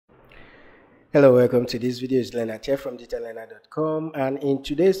Hello, welcome to this video. It's Leonard here from Leonard.com, and in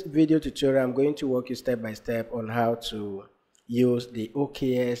today's video tutorial I'm going to walk you step by step on how to use the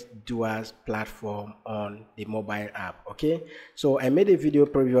OKX Dual platform on the mobile app. Okay, so I made a video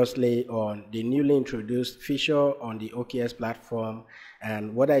previously on the newly introduced feature on the OKX platform,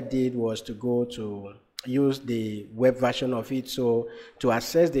 and what I did was to go to use the web version of it. So to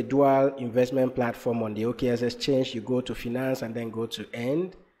access the dual investment platform on the OKX exchange, you go to finance and then go to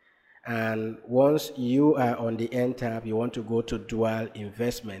end. And once you are on the end tab, you want to go to dual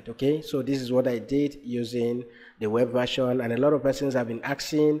investment. Okay, so this is what I did using the web version, and a lot of persons have been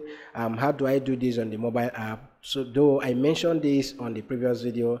asking how do I do this on the mobile app. So though I mentioned this on the previous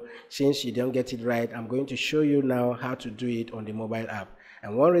video, since you don't get it right, I'm going to show you now how to do it on the mobile app.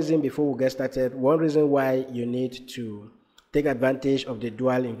 And one reason, before we get started, one reason why you need to take advantage of the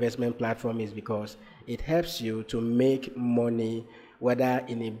dual investment platform is because it helps you to make money whether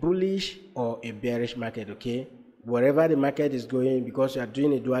in a bullish or a bearish market. Okay, wherever the market is going, because you are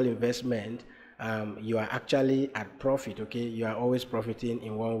doing a dual investment, you are actually at profit. Okay, you are always profiting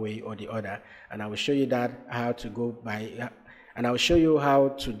in one way or the other, and I will show you that how to go by and I'll show you how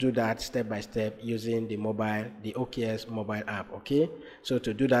to do that step by step using the OKX mobile app. Okay, so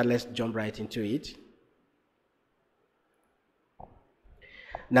to do that, let's jump right into it.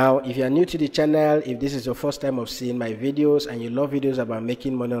 Now, if you are new to the channel, if this is your first time of seeing my videos and you love videos about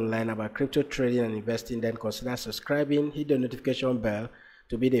making money online, about crypto trading and investing, then consider subscribing, hit the notification bell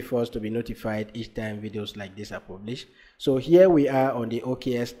to be the first to be notified each time videos like this are published. So here we are on the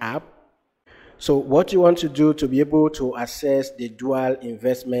OKX app. So what you want to do to be able to access the dual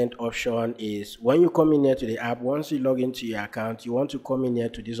investment option is, when you come in here to the app, once you log into your account, you want to come in here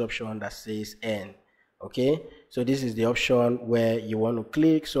to this option that says N. Okay, so this is the option where you want to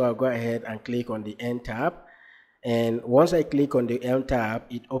click. So I'll go ahead and click on the N tab, and once I click on the N tab,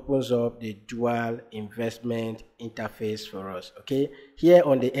 it opens up the dual investment interface for us. Okay, here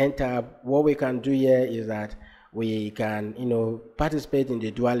on the N tab, what we can do here is that we can participate in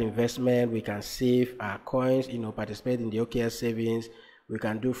the dual investment. We can save our coins, participate in the OKX savings. We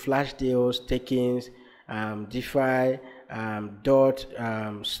can do flash deals, takings, DeFi, DOT,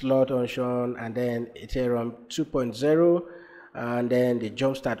 slot option, and then Ethereum 2.0, and then the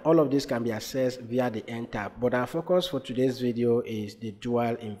jumpstart. All of this can be accessed via the End tab, but our focus for today's video is the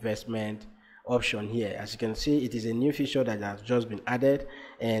dual investment option here. As you can see, it is a new feature that has just been added,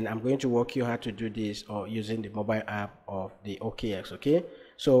 and I'm going to walk you how to do this or using the mobile app of the OKX. Okay,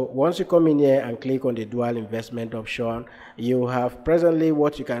 so once you come in here and click on the dual investment option, you have presently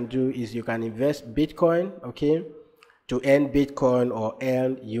what you can do is you can invest Bitcoin, okay, to earn Bitcoin or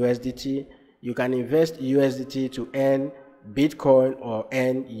earn USDT. You can invest USDT to earn Bitcoin or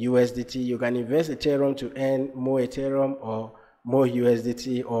earn USDT. You can invest Ethereum to earn more Ethereum or more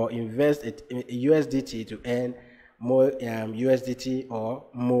USDT, or invest USDT to earn more USDT or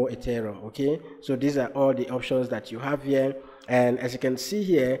more Ethereum. Okay, so these are all the options that you have here, and as you can see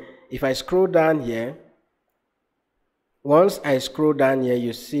here, if I scroll down here, once I scroll down here,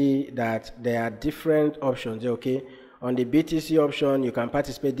 you see that there are different options. Okay, on the BTC option, you can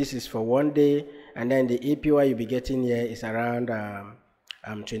participate. This is for 1 day, and then the APY you'll be getting here is around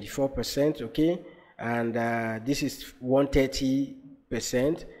 24%. Okay, and this is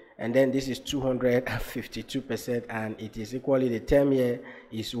 130%, and then this is 252%, and it is equally, the term here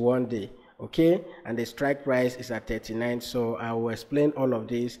is 1 day. Okay, and the strike price is at 39. So I will explain all of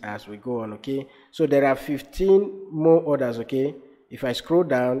this as we go on. Okay, so there are 15 more orders. Okay, if I scroll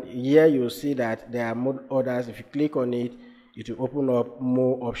down here, you'll see that there are more orders. If you click on it, it will open up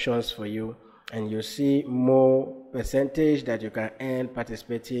more options for you, and you see more percentage that you can earn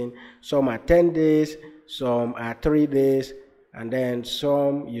participating. Some are 10 days, some are 3 days, and then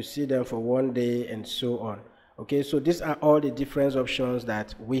some you see them for 1 day, and so on. Okay, so these are all the different options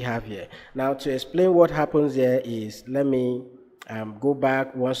that we have here. Now, to explain what happens here is, let me go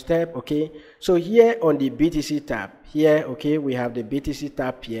back one step. Okay, so here on the BTC tab here, okay, we have the BTC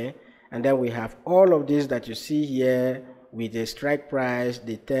tab here, and then we have all of this that you see here with the strike price,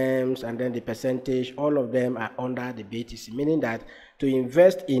 the terms, and then the percentage. All of them are under the BTC, meaning that to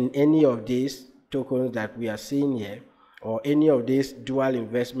invest in any of these tokens that we are seeing here, or any of these dual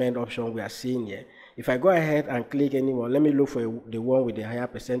investment option we are seeing here, if I go ahead and click anyone, let me look for the one with the higher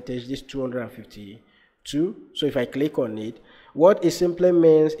percentage, this 252. So if I click on it, what it simply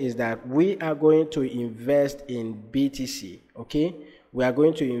means is that we are going to invest in BTC. Okay, we are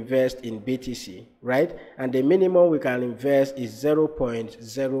going to invest in BTC, right? And the minimum we can invest is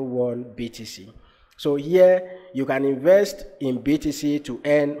 0.01 BTC. So here you can invest in BTC to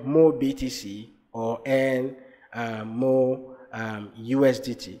earn more BTC or earn more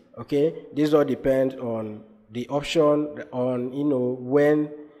USDT. Okay, this all depends on the option on when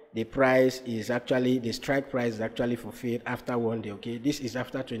the price is actually, the strike price is actually fulfilled after 1 day. Okay, this is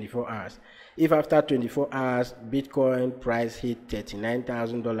after 24 hours. If after 24 hours Bitcoin price hit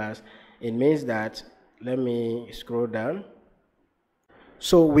 $39,000, it means that, let me scroll down.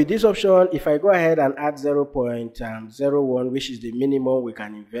 So with this option, if I go ahead and add 0.01, which is the minimum we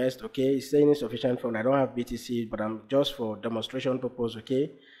can invest, okay, it's saying insufficient fund. I don't have BTC, but I'm just for demonstration purpose,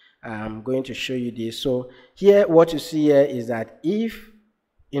 okay, I'm going to show you this. So here, what you see here is that if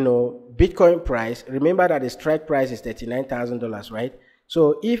Bitcoin price, remember that the strike price is $39,000, right?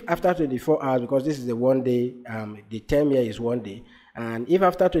 So if after 24 hours, because this is the 1 day, the term here is 1 day, and if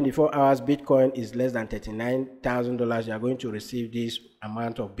after 24 hours Bitcoin is less than $39,000, you are going to receive this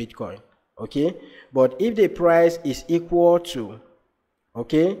amount of Bitcoin, okay? But if the price is equal to,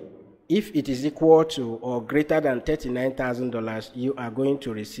 okay, if it is equal to or greater than $39,000, you are going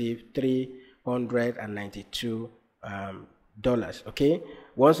to receive $392. Okay,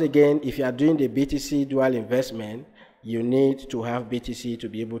 once again, if you are doing the BTC dual investment, you need to have BTC to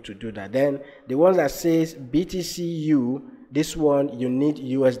be able to do that. Then the ones that says BTCU, this one you need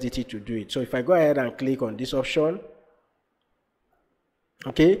USDT to do it. So if I go ahead and click on this option,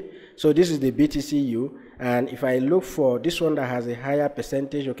 okay, so this is the BTCU, and if I look for this one that has a higher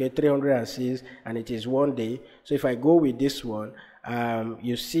percentage, okay, 306, and it is 1 day. So if I go with this one,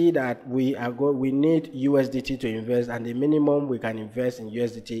 you see that we need USDT to invest, and the minimum we can invest in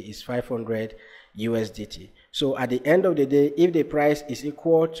USDT is 500 USDT. So at the end of the day, if the price is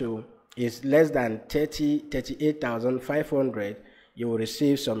equal to, is less than 38,500, you will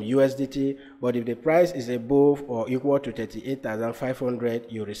receive some USDT. But if the price is above or equal to 38,500,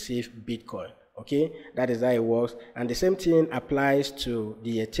 you receive Bitcoin. Okay, that is how it works. And the same thing applies to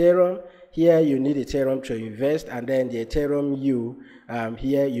the Ethereum. Here you need Ethereum to invest, and then the Ethereum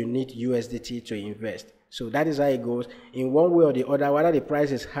here you need USDT to invest. So that is how it goes. In one way or the other, whether the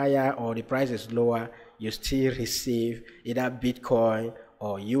price is higher or the price is lower, you still receive either Bitcoin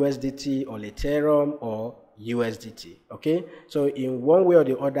or USDT or Ethereum or USDT. Okay, so in one way or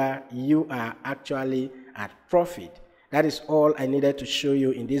the other, you are actually at profit. That is all I needed to show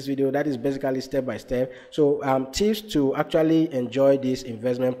you in this video. That is basically step by step. So tips to actually enjoy this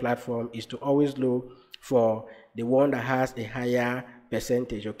investment platform is to always look for the one that has a higher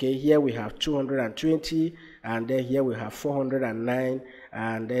percentage. Okay, here we have 220, and then here we have 409,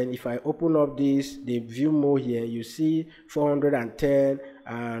 and then if I open up this, the view mode here, you see 410,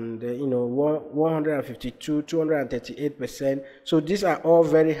 and 152, 238%. So these are all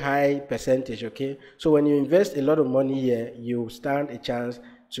very high percentage. Okay, so when you invest a lot of money here, you stand a chance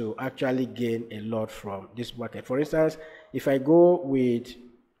to actually gain a lot from this market. For instance, if I go with,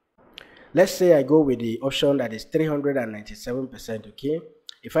 let's say I go with the option that is 397%, okay?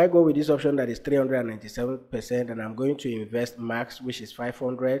 If I go with this option that is 397%, and I'm going to invest max, which is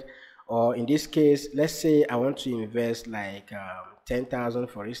 500, or in this case, let's say I want to invest like 10,000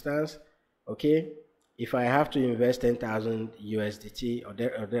 for instance, okay? If I have to invest 10,000 USDT or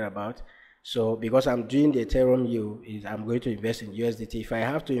thereabout, so because I'm doing the Ethereum I'm going to invest in USDT. If I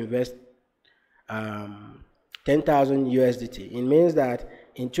have to invest 10,000 USDT, it means that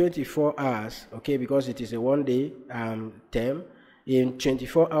in 24 hours, okay, because it is a 1 day term, in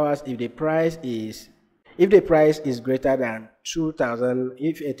 24 hours, if the price is greater than 2,000,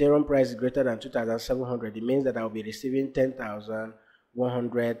 if Ethereum price is greater than 2,700, it means that I'll be receiving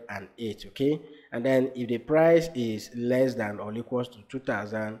 10,108, okay? And then if the price is less than or equals to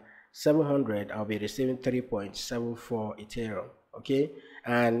 2,700, I'll be receiving 3.74 Ethereum, okay?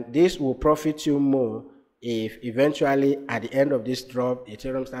 And this will profit you more if eventually at the end of this drop,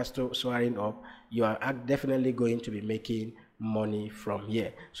 Ethereum starts soaring up. You are definitely going to be making money from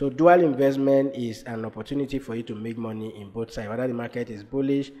here. So dual investment is an opportunity for you to make money in both sides. Whether the market is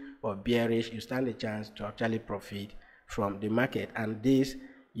bullish or bearish, you stand a chance to actually profit from the market. And this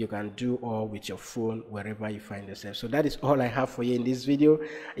you can do all with your phone wherever you find yourself. So that is all I have for you in this video.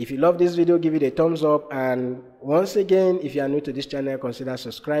 If you love this video, give it a thumbs up, and once again, if you are new to this channel, consider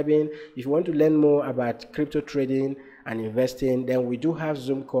subscribing. If you want to learn more about crypto trading and investing, then we do have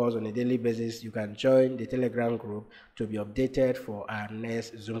Zoom calls on a daily basis. You can join the Telegram group to be updated for our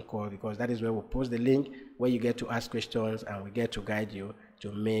next Zoom call, because that is where we'll post the link where you get to ask questions and we get to guide you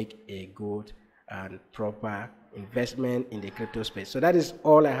to make a good and proper investment in the crypto space. So that is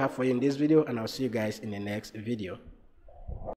all I have for you in this video, and I'll see you guys in the next video.